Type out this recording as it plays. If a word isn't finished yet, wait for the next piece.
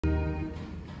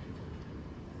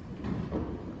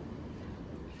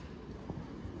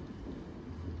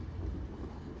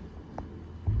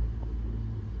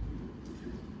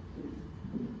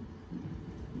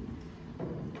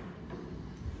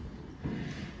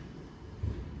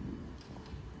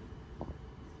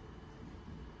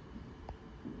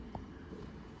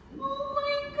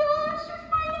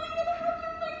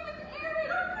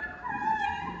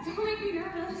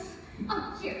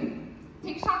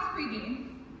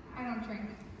I don't drink.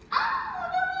 Oh,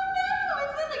 no.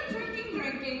 It's not like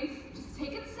drinking. Just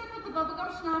take a sip of the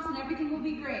bubblegum schnapps and everything will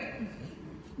be great.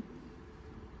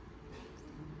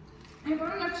 I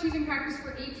bought enough cheese and crackers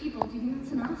for 8 people. Do you think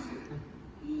that's enough?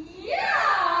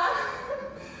 Yeah!